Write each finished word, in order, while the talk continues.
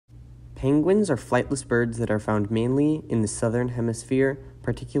Penguins are flightless birds that are found mainly in the southern hemisphere,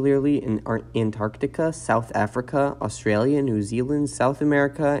 particularly in Antarctica, South Africa, Australia, New Zealand, South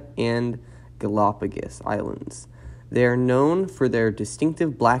America, and Galapagos Islands. They are known for their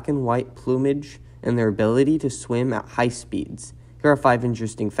distinctive black and white plumage and their ability to swim at high speeds. Here are 5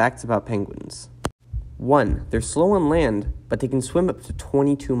 interesting facts about penguins. 1. They're slow on land, but they can swim up to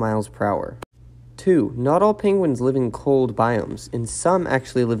 22 miles per hour. 2. Not all penguins live in cold biomes, and some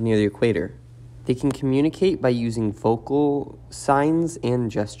actually live near the equator. They can communicate by using vocal signs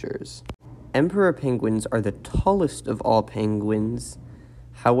and gestures. Emperor penguins are the tallest of all penguins.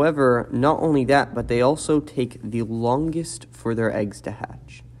 However, not only that, but they also take the longest for their eggs to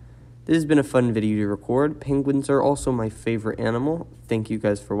hatch. This has been a fun video to record. Penguins are also my favorite animal. Thank you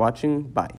guys for watching. Bye.